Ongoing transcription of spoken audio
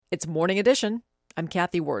It's Morning Edition. I'm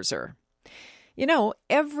Kathy Wurzer. You know,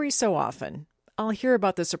 every so often, I'll hear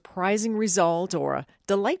about the surprising result or a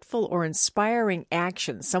delightful or inspiring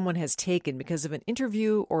action someone has taken because of an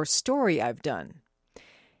interview or story I've done.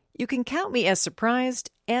 You can count me as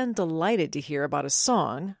surprised and delighted to hear about a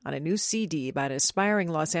song on a new CD by an aspiring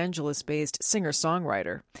Los Angeles-based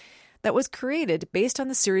singer-songwriter that was created based on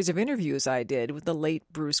the series of interviews I did with the late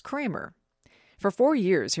Bruce Kramer. For 4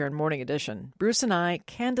 years here in Morning Edition, Bruce and I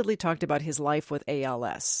candidly talked about his life with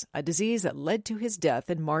ALS, a disease that led to his death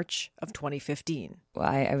in March of 2015. Well,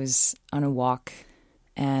 I was on a walk,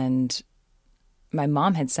 and my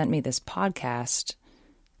mom had sent me this podcast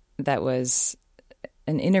that was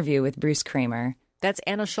an interview with Bruce Kramer. That's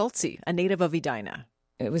Anna Schulze, a native of Edina.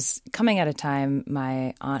 It was coming at a time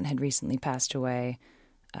my aunt had recently passed away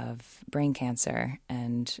of brain cancer,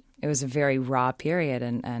 and it was a very raw period,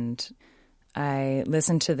 and I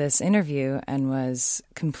listened to this interview and was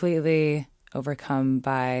completely overcome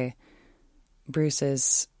by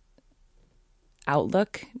Bruce's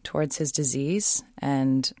outlook towards his disease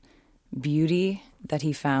and beauty that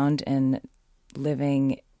he found in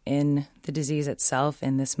living in the disease itself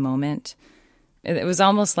in this moment. It was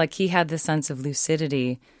almost like he had this sense of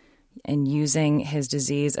lucidity in using his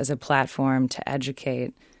disease as a platform to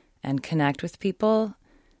educate and connect with people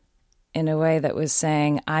in a way that was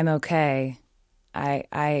saying, I'm okay.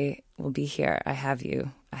 I will be here. I have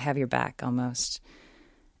you. I have your back almost.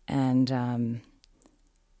 And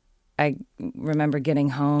I remember getting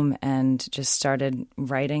home and just started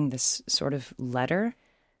writing this sort of letter.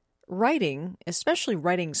 Writing, especially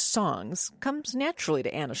writing songs, comes naturally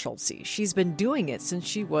to Anna Schulze. She's been doing it since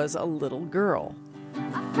she was a little girl.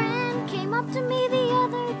 A friend came up to me the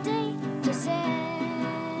other day to say,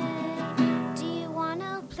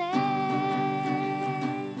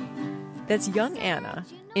 That's young Anna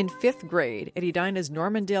in 5th grade at Edina's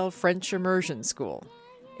Normandale French Immersion School.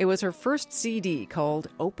 It was her first CD called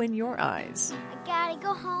Open Your Eyes. I gotta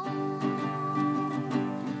go home.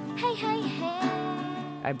 Hey, hey,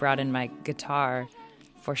 hey. I brought in my guitar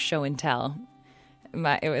for show and tell.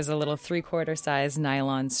 It was a little 3/4 size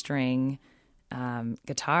nylon string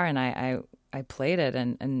guitar, and I played it,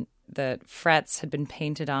 and the frets had been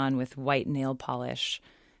painted on with white nail polish,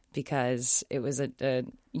 because it was a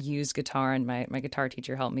used guitar, and my guitar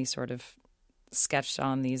teacher helped me sort of sketch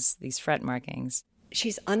on these fret markings.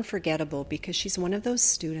 She's unforgettable because she's one of those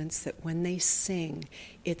students that when they sing,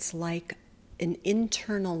 it's like an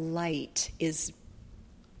internal light is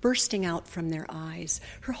bursting out from their eyes.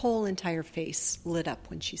 Her whole entire face lit up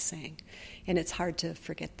when she sang. And it's hard to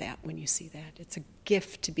forget that when you see that. It's a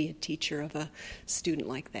gift to be a teacher of a student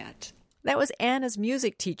like that. That was Anna's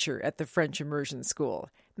music teacher at the French Immersion School,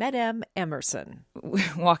 Madame Emerson.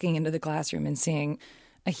 Walking into the classroom and seeing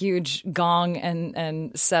a huge gong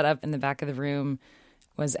and set up in the back of the room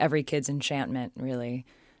was every kid's enchantment, really.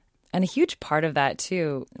 And a huge part of that,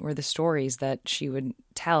 too, were the stories that she would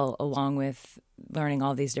tell along with learning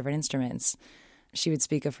all these different instruments. She would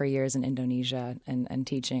speak of her years in Indonesia and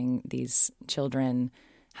teaching these children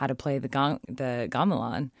how to play the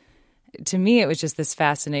gamelan. To me, it was just this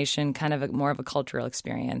fascination, kind of more of a cultural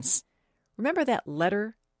experience. Remember that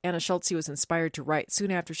letter Anna Schulze was inspired to write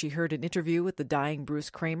soon after she heard an interview with the dying Bruce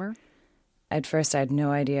Kramer? At first, I had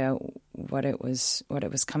no idea what it was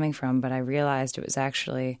coming from, but I realized it was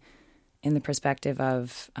actually in the perspective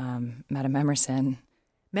of Madame Emerson.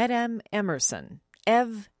 Madame Emerson,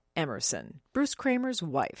 Eve Emerson, Bruce Kramer's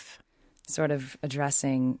wife. Sort of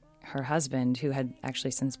addressing her husband, who had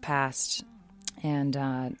actually since passed. And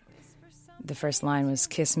the first line was,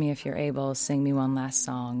 "Kiss me if you're able, sing me one last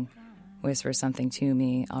song, whisper something to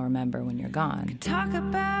me, I'll remember when you're gone." Talk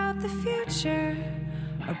about the future,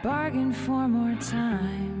 or bargain for more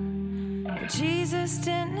time. But Jesus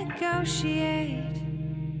didn't negotiate.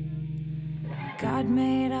 God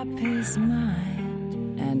made up his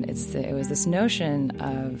mind. And it was this notion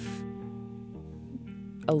of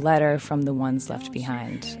a letter from the ones left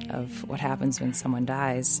behind, of what happens when someone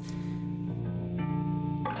dies.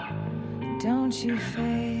 Don't you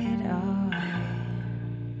fade away.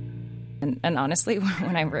 And honestly,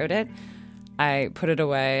 when I wrote it, I put it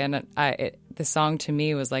away, and the song to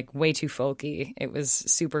me was like way too folky. It was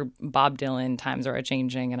super Bob Dylan, Times Are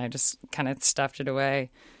A-Changing, and I just kind of stuffed it away.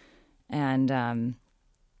 And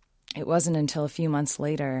it wasn't until a few months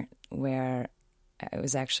later where I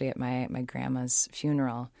was actually at my grandma's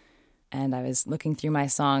funeral, and I was looking through my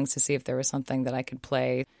songs to see if there was something that I could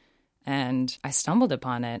play, and I stumbled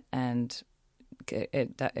upon it, and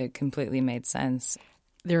it completely made sense.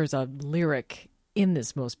 There's a lyric in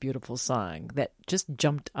this most beautiful song that just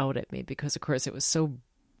jumped out at me because, of course, it was so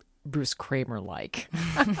Bruce Kramer-like.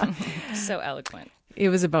 So eloquent. It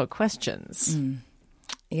was about questions.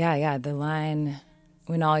 Yeah. The line,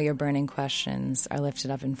 when all your burning questions are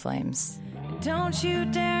lifted up in flames. Don't you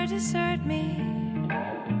dare desert me.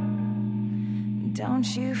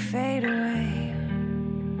 Don't you fade away.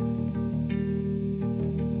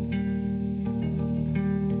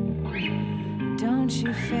 Don't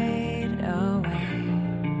you fade away.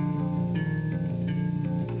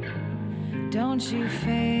 Don't you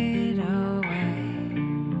fade away.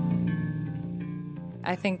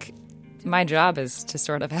 I think my job is to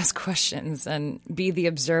sort of ask questions and be the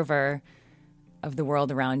observer of the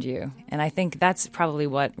world around you. And I think that's probably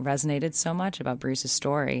what resonated so much about Bruce's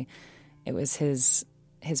story. It was his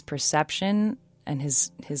perception and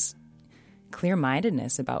his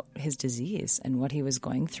clear-mindedness about his disease and what he was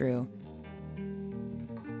going through.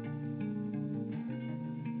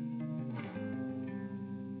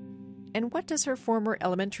 And what does her former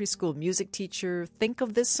elementary school music teacher think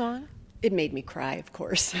of this song? It made me cry, of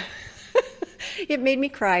course. It made me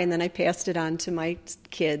cry, and then I passed it on to my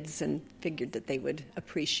kids and figured that they would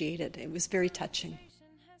appreciate it. It was very touching.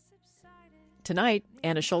 Tonight,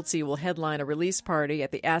 Anna Schulze will headline a release party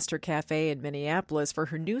at the Astor Cafe in Minneapolis for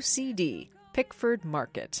her new CD, Pickford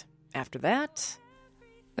Market. After that,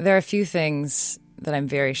 there are a few things that I'm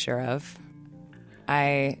very sure of.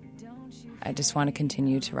 I just want to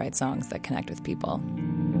continue to write songs that connect with people.